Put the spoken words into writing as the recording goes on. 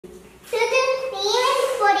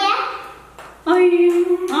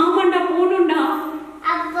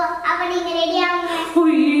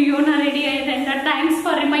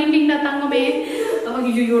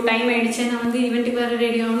எல்லாமே ஐயோ டைம் ஆயிடுச்சு நான் வந்து ஈவெண்ட்டுக்கு வேறு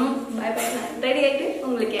ரெடி ஆகணும் பாய் பாய் ரெடி ஆகிட்டு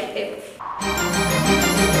உங்களுக்கு கேட்டேன்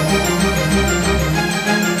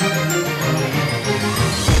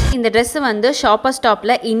இந்த ட்ரெஸ்ஸு வந்து ஷாப்பர்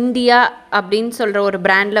ஸ்டாப்பில் இந்தியா அப்படின்னு சொல்கிற ஒரு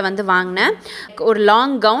பிராண்டில் வந்து வாங்கினேன் ஒரு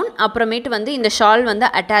லாங் கவுன் அப்புறமேட்டு வந்து இந்த ஷால் வந்து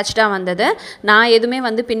அட்டாச்சாக வந்தது நான் எதுவுமே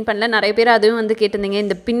வந்து பின் பண்ணல நிறைய பேர் அதுவும் வந்து கேட்டிருந்தீங்க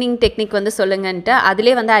இந்த பின்னிங் டெக்னிக் வந்து சொல்லுங்கன்ட்டு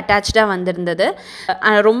அதிலே வந்து அட்டாச்சாக வந்திருந்தது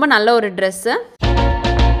ரொம்ப நல்ல ஒரு ட்ரெஸ்ஸு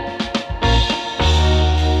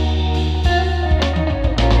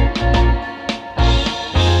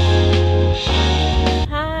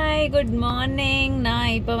குட் மார்னிங்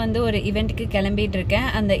நான் இப்போ வந்து ஒரு ஈவெண்ட்டுக்கு கிளம்பிட்டு இருக்கேன்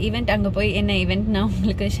அந்த ஈவெண்ட் அங்கே போய் என்ன ஈவெண்ட் நான்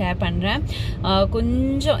உங்களுக்கு ஷேர் பண்ணுறேன்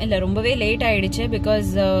கொஞ்சம் இல்லை ரொம்பவே லேட் ஆகிடுச்சு பிகாஸ்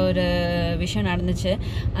ஒரு விஷயம் நடந்துச்சு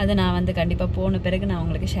அதை நான் வந்து கண்டிப்பாக போன பிறகு நான்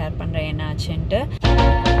உங்களுக்கு ஷேர் பண்ணுறேன் என்ன ஆச்சுன்ட்டு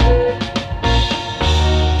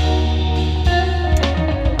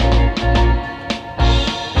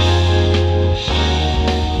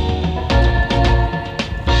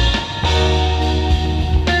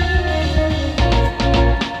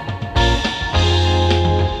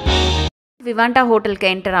விவாண்டா ஹோட்டலுக்கு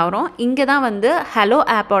என்டர் ஆகிறோம் இங்கே தான் வந்து ஹலோ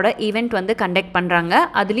ஆப்போட ஈவெண்ட் வந்து கண்டக்ட் பண்ணுறாங்க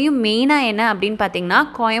அதுலேயும் மெயினாக என்ன அப்படின்னு பார்த்தீங்கன்னா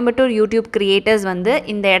கோயம்புத்தூர் யூடியூப் கிரியேட்டர்ஸ் வந்து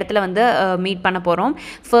இந்த இடத்துல வந்து மீட் பண்ண போகிறோம்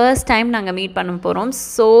ஃபர்ஸ்ட் டைம் நாங்கள் மீட் பண்ண போகிறோம்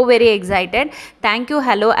so very excited thank you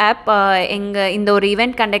hello app எங்கள் இந்த ஒரு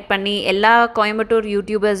ஈவெண்ட் கண்டக்ட் பண்ணி எல்லா கோயம்புத்தூர்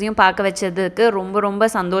யூடியூபர்ஸையும் பார்க்க வச்சதுக்கு ரொம்ப ரொம்ப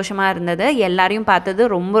சந்தோஷமாக இருந்தது எல்லாரையும் பார்த்தது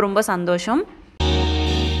ரொம்ப ரொம்ப சந்தோஷம்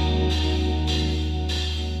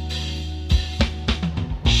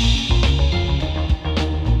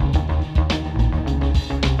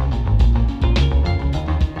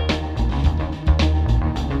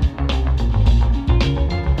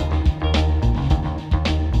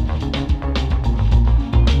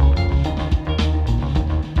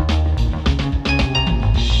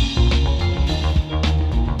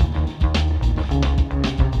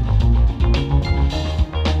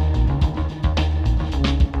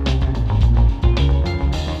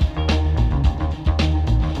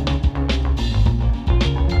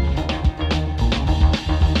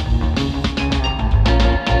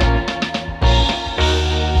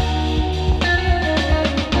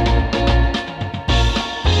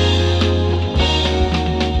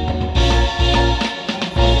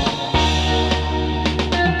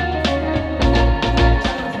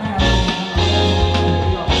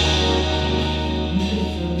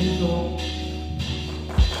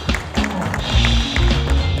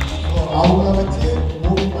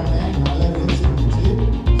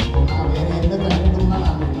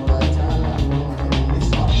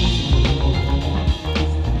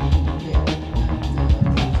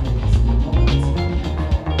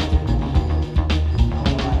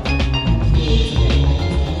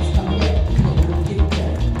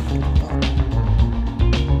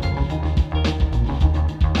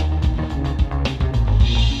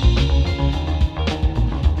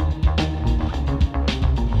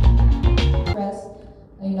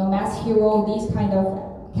These kind of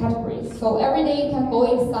categories. So every day you can go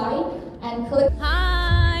inside and click.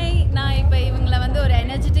 Hi, நான் இப்போ இவங்களை வந்து ஒரு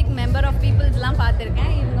எனர்ஜெட்டிக் மெம்பர் ஆஃப் பீப்புள்ஸ்லாம்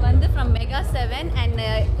பார்த்துருக்கேன் இவங்க வந்து from mega 7 and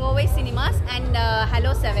Kovai cinemas and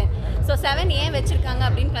hello 7 so 7 ஏன் வச்சுருக்காங்க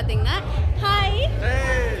அப்படின்னு பார்த்தீங்கன்னா hi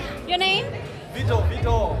your name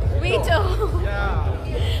Vito. Yeah.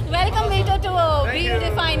 Welcome Vito to View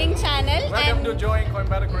Defining channel. Welcome to join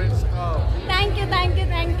Coimbatore Creators Coimbatore.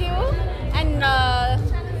 Thank you. And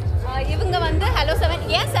இவங்க வந்து ஹலோ 7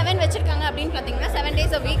 ஏன் 7 வச்சுருக்காங்க அப்படின்னு பார்த்தீங்கன்னா 7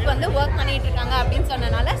 days a week வந்து ஒர்க் பண்ணிகிட்டு இருக்காங்க அப்படின்னு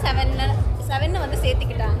சொன்னனால 7 வந்து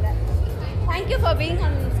சேர்த்துக்கிட்டாங்க thank you for being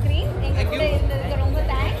on screen எங்கள் கூட இருந்ததுக்கு ரொம்ப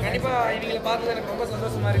தேங்க்ஸ் கண்டிப்பாக இவங்களை பார்த்து எனக்கு ரொம்ப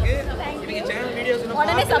சந்தோஷமாக இருக்குது இவங்க சேனல் வீடியோஸ்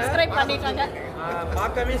உடனே சப்ஸ்கிரைப் பண்ணிட்டாங்க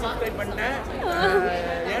பார்க்கவே சப்ஸ்கிரைப் பண்ணேன்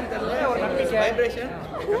ஏன்னு தெரியல ஒரு நம்பிக்கை வைப்ரேஷன்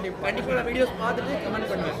கண்டிப்பாக நான் வீடியோஸ் பார்த்துட்டு கமெண்ட்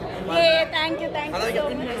பண்ணுவேன் தேங்க்யூ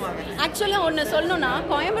ஆக்சுவலாக ஒன்று சொல்லணும்னா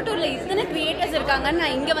கோயம்புத்தூரில் இத்தனை கிரியேட்டர்ஸ் இருக்காங்கன்னு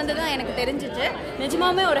நான் இங்கே வந்து தான் எனக்கு தெரிஞ்சிச்சு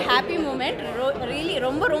நிஜமாவே ஒரு ஹாப்பி மூமெண்ட் ரியலி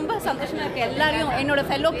ரொம்ப ரொம்ப சந்தோஷமாக இருக்குது எல்லாரையும் என்னோட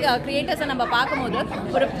ஃபெல்லோ கிரியேட்டர்ஸை நம்ம பார்க்கும்போது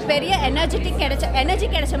ஒரு பெரிய எனர்ஜி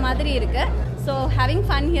கிடைச்ச மாதிரி இருக்குது so having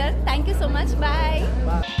fun here thank you so much bye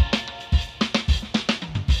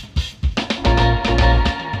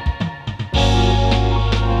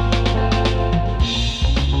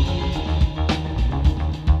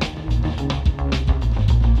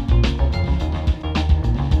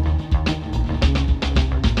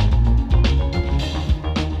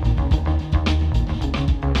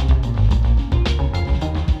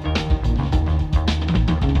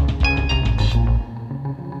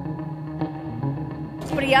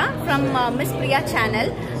Priya from Miss Priya channel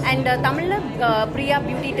and Tamil Priya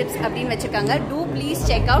Beauty Tips அப்படின்னு வச்சிருக்காங்க. Do please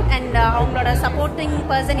check out and அவங்களோட supporting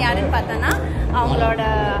person யாருன்னு பார்த்தனா அவங்களோட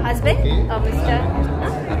husband Mr.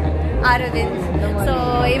 Arvind. So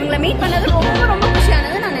இவங்களை மீட் பண்ணது ரொம்ப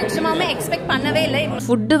குஷியானது. நான் நிஜமாவே எக்ஸ்பெக்ட் பண்ணவே இல்லை.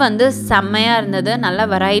 ஃபுட்டு வந்து செம்மையாக இருந்தது. நல்ல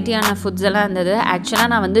வெரைட்டியான ஃபுட்ஸ் எல்லாம் இருந்தது.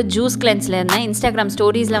 ஆக்சுவலாக நான் வந்து ஜூஸ் கிளென்ஸில் இருந்தேன். இன்ஸ்டாகிராம்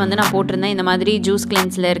ஸ்டோரிஸில் வந்து நான் போட்டிருந்தேன் இந்த மாதிரி ஜூஸ்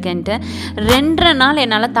கிளென்ஸில் இருக்கேன்ட்டு. 2 நாள்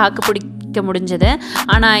என்னால் தாக்கு பிடிக்க முடிஞ்சது.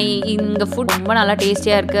 ஆனால் இங்கே ஃபுட் ரொம்ப நல்லா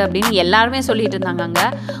டேஸ்டியாக இருக்குது அப்படின்னு எல்லாருமே சொல்லிட்டு இருந்தாங்க. அங்கே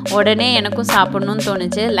உடனே எனக்கும் சாப்பிட்ணுன்னு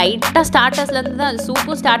தோணுச்சு. லைட்டாக ஸ்டார்டர்ஸ்லேருந்து தான்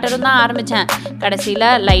சூப்பும் ஸ்டார்டரும் தான் ஆரம்பித்தேன். கடைசியில்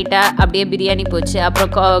லைட்டாக அப்படியே பிரியாணி போச்சு,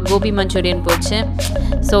 அப்புறம் கோபி மஞ்சூரியன் போச்சு.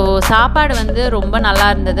 ஸோ சாப்பாடு வந்து ரொம்ப நல்லா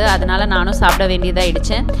இருந்தது. அதனால் நானும் சாப்பிட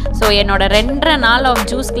வேண்டியதாகிடுச்சு. ஸோ என்னோட 2.5 நாள் ஆஃப்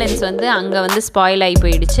ஜூஸ் கிளென்ஸ் வந்து அங்கே வந்து ஸ்பாயில் ஆகி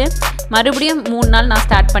போயிடுச்சு. மறுபடியும் 3 நாள் நான்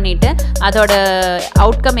ஸ்டார்ட் பண்ணிவிட்டு அதோட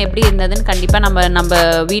அவுட்கம் எப்படி இருந்ததுன்னு கண்டிப்பாக நம்ம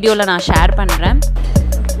வீடியோவில் நான் ஷேர் பண்ணுறேன்.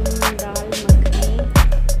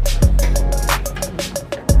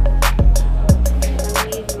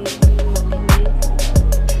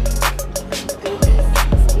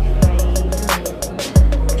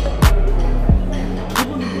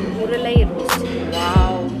 உருளை இருந்துச்சு.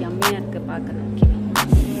 வாவ், யம்மியாக இருக்குது பார்க்குறதுக்கு.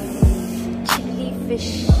 Chilli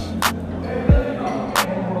fish,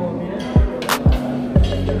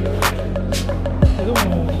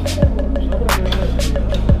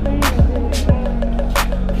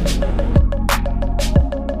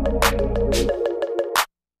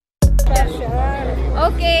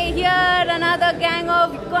 okay, here another gang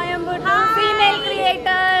of Coimbatore female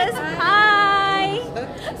creators. Hi.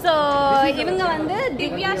 So இவங்க வந்து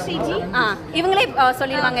திவ்யா ஸ்ரீஜி. இவங்களே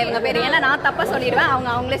சொல்லிடுவாங்க இவங்க பேர். ஏன்னா நான் தப்பா சொல்லிடுவேன்,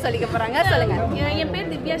 அவங்களே சொல்லிக்க போறாங்க. சொல்லுங்க. என்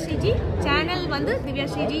பேர் திவ்யா ஸ்ரீஜி. சேனல் வந்து திவ்யா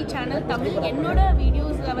ஸ்ரீஜி சேனல் தமிழ். என்னோட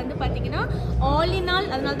வீடியோஸில் வந்து பார்த்தீங்கன்னா ஆல் இன் ஆல்,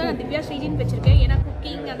 அதனால தான் நான் திவ்யா ஸ்ரீஜின்னு வச்சிருக்கேன். ஏன்னா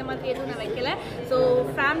குக்கிங் அந்த மாதிரி எதுவும் நான் வைக்கல. ஸோ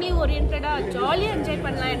ஃபேமிலி ஓரியன்டாக ஜாலியாக என்ஜாய்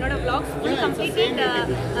பண்ணலாம். என்னோட vlogs full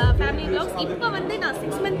completed family vlogs. இப்போ வந்து நான்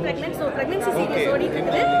 6 month pregnant. So pregnancy serious ஓடிட்டு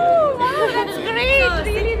இருக்குது.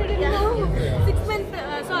 6 month.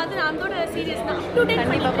 ஸோ அது அதோட சீரியஸ் தான் அப் டு டேட்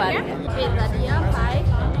கண்டிப்பாக பாருங்க. பேர் ரதியா. ஹாய்.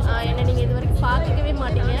 என்னை நீங்கள் இது வரைக்கும் பார்த்துக்கவே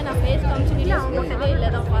மாட்டீங்க. நான் ஃபேஸ் காமிச்சிட்டு அவங்க போட்டதே இல்லை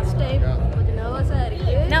தான் ஃபர்ஸ்ட் டைம். கொஞ்சம் நர்வஸாக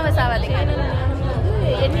இருக்குது. நர்வஸ் ஆகாதீங்க. வந்து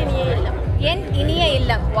என் இனியே இல்லை. என் இனிய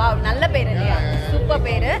இல்லம். வாவ், நல்ல பேர் இல்லையா? சூப்பர்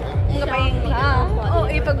பேர். உங்கள் பையங்களா? ஓ,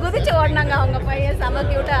 இப்போ குதிச்சு ஓடினாங்க அவங்க பையன். செம்ம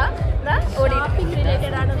க்யூட்டாக தான் ஓடி. ஷாப்பிங்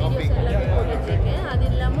ரிலேட்டடான வீடியோஸ் எல்லாமே போட்டுட்ருக்கேன். அது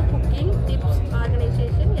இல்லாமல் குக்கிங் டிப்ஸ்,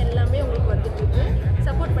 ஆர்கனைசேஷன் எல்லாமே உங்களுக்கு வந்துட்டுருக்கு.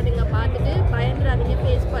 சப்போர்ட் பண்ணுங்க. பார்த்துட்டு பயந்துடாதீங்க.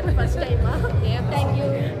 ஃபேஸ் பண்ண ஃபர்ஸ்ட் டைமா. தேங்க்யூ.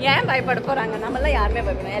 ஏன் பயப்பட போகிறாங்க? நம்மளாம் யாருமே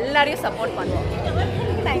பயப்படணும். எல்லாரையும் சப்போர்ட் பண்ணுவோம்.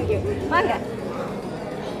 தேங்க்யூ. வாங்க.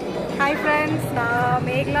 ஹாய் ஃப்ரெண்ட்ஸ், நான்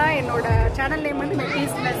மேகலா. என்னோட சேனல் நேம் வந்து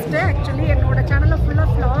மெட்டீஸ் நெஸ்ட்டு. ஆக்சுவலி என்னோட சேனலில் ஃபுல்லாக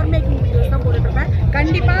ஃப்ளவர் மேக்கிங் வீடியோஸ் தான் போட்டுட்ருப்பேன்.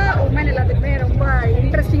 கண்டிப்பாக உண்மையான எல்லாத்துக்குமே ரொம்ப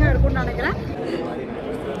இன்ட்ரெஸ்டிங்காக இருக்கும்னு நினைக்கிறேன்.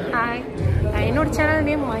 ஹாய், என்னோட சேனல்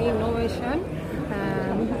நேம் மை இன்னோவேஷன்.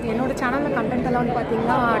 என்னோட சேனலில் கண்டென்ட் எல்லாம் வந்து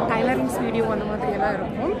பார்த்தீங்கன்னா டைலரிங்ஸ் வீடியோ அந்த மாதிரி எல்லாம்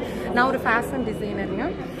இருக்கும். நான் ஒரு ஃபேஷன் டிசைனருங்க.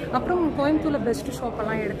 அப்புறம் கோயம்புத்தூரில் பெஸ்ட்டு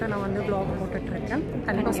ஷாப்பெல்லாம் எடுத்து நான் வந்து வ்ளாக் போட்டுட்ருக்கேன்.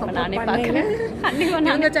 கண்டிப்பாக சப்போர்ட் பண்ணுறேன்.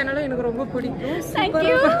 எங்கள் சேனலும் எனக்கு ரொம்ப பிடிக்கும்.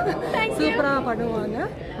 சூப்பராக பண்ணுவாங்க.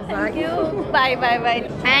 Bye bye bye.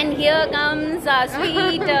 And here comes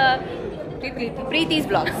sweet Preeti's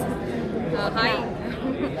vlogs. Hi.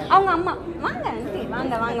 அவங்க அம்மா வாங்க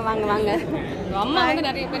வாங்க வாங்க வாங்க வாங்க. அம்மா வந்து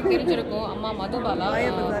நிறைய பேர் தெரிஞ்சிருக்கும். அம்மா மதுபாலா,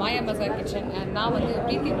 மாயா பசார் கிச்சன். அண்ட் நான் வந்து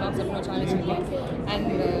பிரீத்தி vlogs அப்படின்னு சேனல் வச்சிருக்கேன். அண்ட்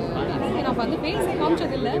நீங்கள் நான் வந்து ஃபேஸை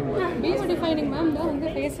காமிச்சதில்லை. பியூட்டிஃபைனிங் மேம் தான் வந்து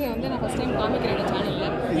ஃபேஸை வந்து நான் ஃபஸ்ட் டைம் காமிக்கிறேன் இந்த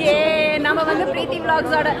சேனலில். ஏ, நம்ம வந்து பிரீத்தி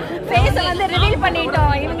vlogsோட ஃபேஸை வந்து ரிவீல்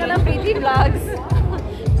பண்ணிட்டோம். இவங்க தான் பிரீத்தி vlogs.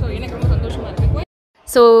 ஸோ எனக்கு ரொம்ப சந்தோஷமாக இருக்குது.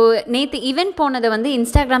 ஸோ நேற்று ஈவெண்ட் போனதை வந்து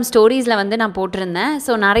இன்ஸ்டாகிராம் ஸ்டோரிஸில் வந்து நான் போட்டிருந்தேன்.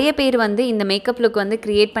 ஸோ நிறைய பேர் வந்து இந்த மேக்கப் லுக் வந்து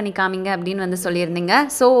க்ரியேட் பண்ணி காமிங்க அப்படின்னு வந்து சொல்லியிருந்தீங்க.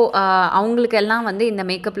 ஸோ அவங்களுக்கெல்லாம் வந்து இந்த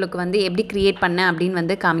மேக்கப் லுக் வந்து எப்படி க்ரியேட் பண்ணேன் அப்படின்னு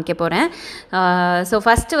வந்து காமிக்க போகிறேன். ஸோ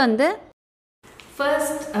ஃபஸ்ட்டு வந்து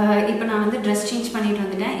இப்போ நான் வந்து ட்ரெஸ் சேஞ்ச் பண்ணிட்டு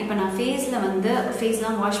வந்துட்டேன். இப்போ நான்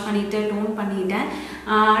ஃபேஸ்லாம் வாஷ் பண்ணிவிட்டு டோன் பண்ணிட்டேன்.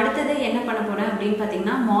 அடுத்தது என்ன பண்ண போகிறேன் அப்படின்னு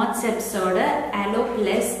பார்த்தீங்கன்னா Mond'Subோட Aloe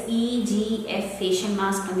 + EGF ஃபேஷியல்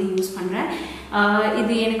மாஸ்க் வந்து யூஸ் பண்ணுறேன்.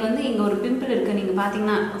 இது எனக்கு வந்து இங்கே ஒரு பிம்பிள் இருக்குது. நீங்கள்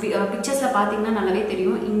பார்த்தீங்கன்னா பிக்சர்ஸில் பார்த்தீங்கன்னா நல்லாவே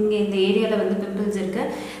தெரியும். இங்கே இந்த ஏரியாவில் வந்து பிம்பிள்ஸ்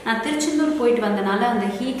இருக்குது. நான் திருச்செந்தூர் போயிட்டு வந்தனால அந்த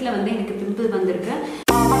ஹீட்டில் வந்து எனக்கு பிம்பிள் வந்திருக்கு.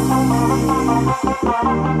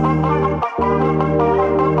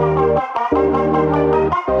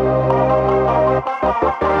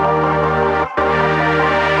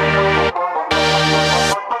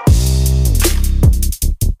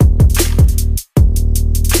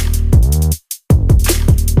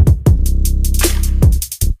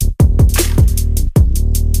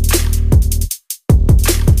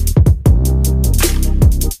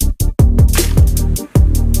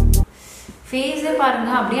 ஃபேஸே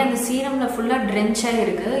பாருங்கள் அப்படியே அந்த சீரமில் ஃபுல்லாக ட்ரென்ச்சாக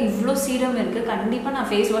இருக்குது. இவ்வளோ சீரம் இருக்குது. கண்டிப்பாக நான்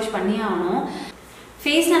ஃபேஸ் வாஷ் பண்ணியே ஆகணும்.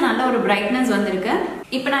 ஃபேஸில் நல்ல ஒரு பிரைட்னஸ் வந்திருக்கு.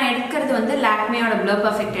 இப்போ நான் எடுக்கிறது வந்து லாக்மேயோட ப்ளோ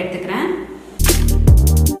பர்ஃபெக்ட் எடுத்துக்கிறேன்.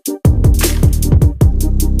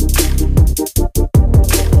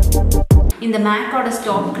 இந்த மேக்கோட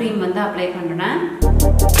ஸ்டாப் க்ரீம் வந்து அப்ளை பண்ணுறேன்.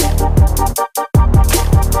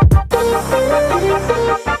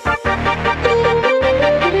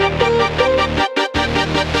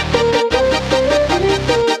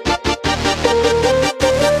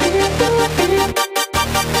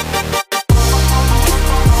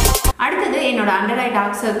 அடுத்தது என்னோட அண்டர் ஐ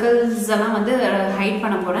டார்க் சர்க்கிள்ஸ் எல்லாம் வந்து ஹைட்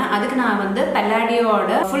பண்ண போறேன். அதுக்கு நான் வந்து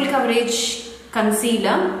பெல்லாடியோட ஃபுல் கவரேஜ்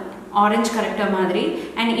கன்சீலர் ஆரஞ்சு கரெக்டாக மாதிரி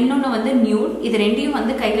அண்ட் இன்னொன்று வந்து நியூட், இது ரெண்டையும்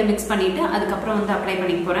வந்து கையில் மிக்ஸ் பண்ணிவிட்டு அதுக்கப்புறம் வந்து அப்ளை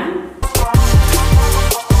பண்ணிக்க போகிறேன்.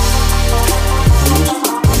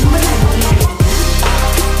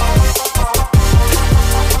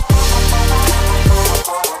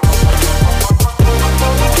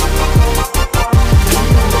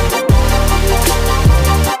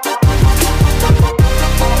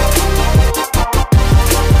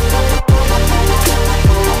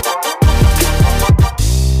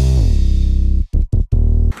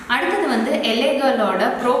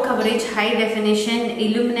 Bro coverage high definition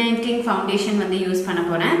இல்லுமினேட்டிங் foundation வந்து யூஸ் பண்ண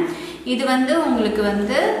போகிறேன். இது வந்து உங்களுக்கு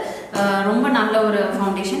வந்து ரொம்ப நல்ல ஒரு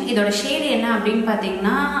ஃபவுண்டேஷன். இதோட ஷேடு என்ன அப்படின்னு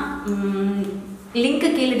பார்த்தீங்கன்னா லிங்க்கு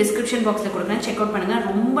கீழே டிஸ்கிரிப்ஷன் பாக்ஸில் கொடுக்குறேன், செக் அவுட் பண்ணுங்கள்.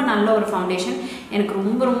 ரொம்ப நல்ல ஒரு ஃபவுண்டேஷன், எனக்கு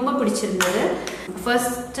ரொம்ப ரொம்ப பிடிச்சிருந்தது.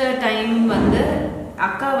 ஃபர்ஸ்ட் டைம் வந்து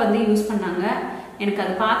அக்கா வந்து யூஸ் பண்ணாங்க. எனக்கு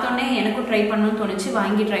அது பார்த்தோன்னே எனக்கும் ட்ரை பண்ணணும்னு தோணுச்சு,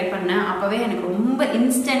 வாங்கி ட்ரை பண்ணேன். அப்போவே எனக்கு ரொம்ப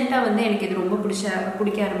இன்ஸ்டண்ட்டாக வந்து எனக்கு இது ரொம்ப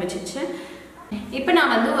பிடிக்க ஆரம்பிச்சிச்சு. இப்போ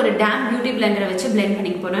நான் வந்து ஒரு டேம் பியூட்டி பிளெண்டரை வச்சு பிளெண்ட்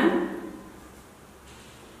பண்ணிக்க போகிறேன்.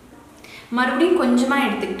 மறுபடியும் கொஞ்சமாக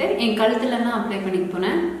எடுத்துக்கிட்டு என் கழுத்துலலாம் அப்ளை பண்ணிக்க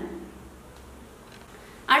போகிறேன்.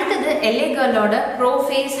 அடுத்தது LA Girlோட bro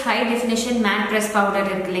face high definition mat press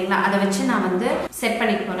powder இருக்கு இல்லைங்களா, அதை வச்சு நான் வந்து செட்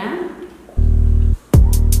பண்ணிக்க போகிறேன்.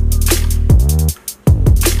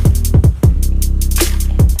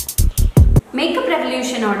 மேக்கப்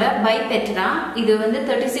ரெவல்யூஷனோட பை பெட்ரா, இது வந்து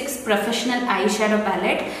 36 ப்ரொஃபஷனல் ஐ ஷேடோ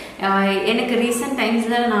பேலட். எனக்கு ரீசெண்ட்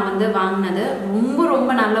டைம்ஸில் நான் வந்து வாங்கினது. ரொம்ப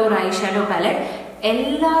ரொம்ப நல்ல ஒரு ஐ ஷேடோ பேலட்.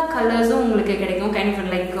 எல்லா கலர்ஸும் உங்களுக்கு கிடைக்கும். கைண்ட்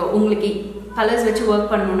ஆஃப் லைக் உங்களுக்கு கலர்ஸ் வச்சு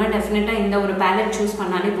ஒர்க் பண்ணணுன்னா டெஃபினட்டாக இந்த ஒரு பேலட் சூஸ்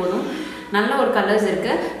பண்ணாலே போதும். நல்ல ஒரு கலர்ஸ்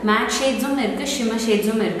இருக்குது, மேட் ஷேட்ஸும் இருக்குது, ஷிம்மர்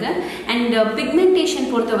ஷேட்ஸும் இருக்குது. அண்ட்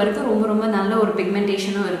பிக்மெண்டேஷன் பொறுத்த வரைக்கும் ரொம்ப ரொம்ப நல்ல ஒரு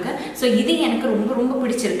பிக்மெண்டேஷனும் இருக்குது. ஸோ இது எனக்கு ரொம்ப ரொம்ப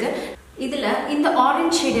பிடிச்சிருக்கு. இதில் இந்த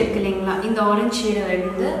ஆரஞ்ச் ஷேடு இருக்குது இல்லைங்களா, இந்த ஆரஞ்ச் ஷேடை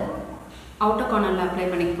வந்து அவுட்டர் கார்னரில் அப்ளை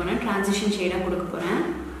பண்ணிக்க போகிறேன். ட்ரான்சிஷன் ஷேடாக கொடுக்க போகிறேன்.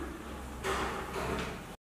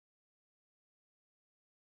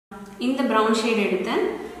 இந்த ப்ரௌன் ஷேட் எடுத்து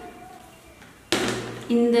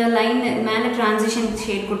இந்த லைன் மேலே ட்ரான்சிஷன்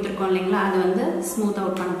ஷேட் கொடுத்துருக்கோம் இல்லைங்களா, அதை வந்து ஸ்மூத்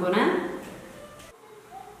அவுட் பண்ண போகிறேன்.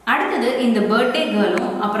 அடுத்தது இந்த பர்த்டே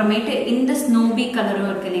கேர்ளும் அப்புறமேட்டு இந்த ஸ்னோபி கலரும்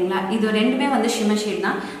இருக்கு இல்லைங்களா, இது ரெண்டுமே வந்து ஷிம்மர் ஷேட்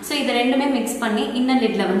தான். ஸோ இது ரெண்டுமே மிக்ஸ் பண்ணி இன்னர்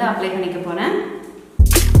லிட்ல வந்து அப்ளை பண்ணிக்க போகிறேன்.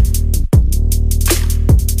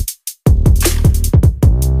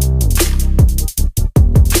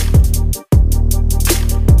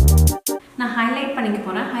 நான் ஹைலைட் பண்ணிக்க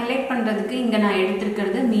போகிறேன். ஹைலைட் பண்ணுறதுக்கு இங்கே நான்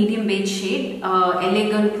எடுத்திருக்கிறது medium beige shade LA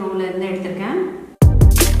Girl ப்ரோவில் இருந்து எடுத்திருக்கேன்.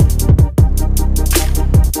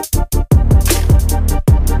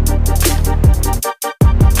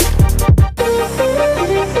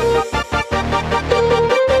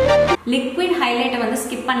 லிக்விட் ஹைலைட்டை வந்து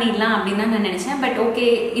ஸ்கிப் பண்ணிடலாம் அப்படின்னு தான் நான் நினச்சேன். பட் ஓகே,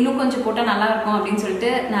 இன்னும் கொஞ்சம் போட்டால் நல்லாயிருக்கும் அப்படின்னு சொல்லிட்டு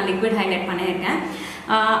நான் லிக்விட் ஹைலைட் பண்ணியிருக்கேன்.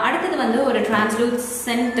 அடுத்தது வந்து ஒரு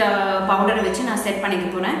டிரான்ஸ்லூசன்ட் பவுடரை வச்சு நான் செட் பண்ணிக்க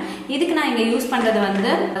போகிறேன். இதுக்கு நான் இங்கே யூஸ் பண்ணுறது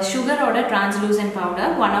வந்து சுகரோட translucent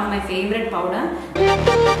powder, one of my favourite powder.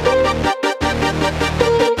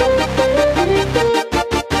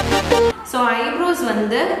 So eyebrows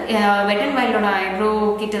வந்து வெட் அண்ட் வைல்டோட ஐப்ரோ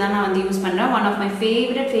கிட்ட தான் நான் வந்து யூஸ் பண்ணுறேன். One of my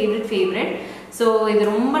favourite. So இது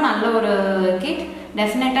ரொம்ப நல்ல ஒரு கிட்,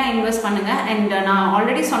 டெஃபினட்டாக இன்வெஸ்ட் பண்ணுங்கள். அண்ட் நான்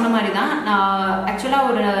ஆல்ரெடி சொன்ன மாதிரி தான், நான் ஆக்சுவலாக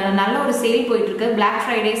ஒரு நல்ல ஒரு சேல் போயிட்டுருக்கு, பிளாக்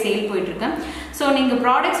ஃப்ரைடே சேல் போயிட்டுருக்கு. ஸோ நீங்கள்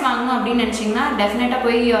ப்ராடக்ட்ஸ் வாங்கணும் அப்படின்னு நினச்சிங்கன்னா டெஃபினட்டாக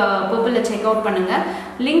போய் பர்பிளில் செக் அவுட் பண்ணுங்கள்.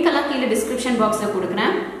 லிங்க் எல்லாம் கீழே டிஸ்கிரிப்ஷன் பாக்ஸில்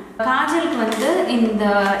கொடுக்குறேன். காஜலுக்கு வந்து இந்த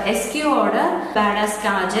எஸ்கியூவோட பேடாஸ்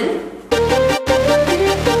காஜல்,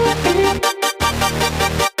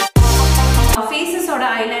 ஃபேஸஸோட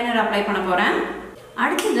ஐலைனர் அப்ளை பண்ண போகிறேன்.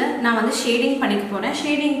 அடுத்தது நான் வந்து ஷேடிங் பண்ணிக்க போகிறேன்.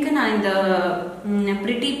 ஷேடிங்க்கு நான் இந்த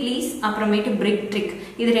பிரிட்டி ப்ளீஸ் அப்புறமேட்டு பிரிக் ட்ரிக்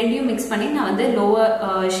இது ரெண்டையும் மிக்ஸ் பண்ணி நான் வந்து லோவர்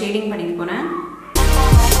ஷேடிங் பண்ணிக்க போகிறேன்.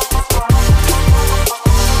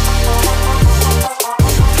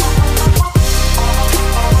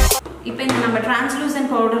 இப்போ இந்த நம்ம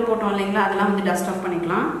டிரான்ஸ்லூசன்ட் பவுடர் போட்டோம் இல்லைங்களா, அதெல்லாம் வந்து டஸ்ட் ஆஃப்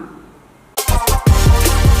பண்ணிக்கலாம்.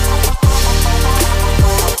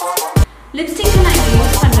 லிப்ஸ்டிக் நான் இப்போ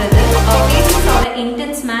யூஸ் பண்ணுறது ஃபேஸஸோட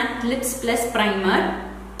intense mat lips plus primer.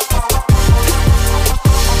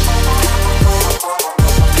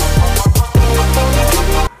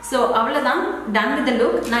 So அவ்வளோதான், டன் வித் த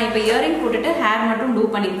லுக். நான் இப்போ இயரிங் போட்டுட்டு ஹேர் மட்டும் டூ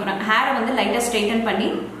பண்ணிக்க போகிறேன். ஹேரை வந்து லைட்டாக ஸ்ட்ரைட்டன் பண்ணி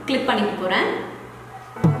கிளிப் பண்ணிக்க போகிறேன்.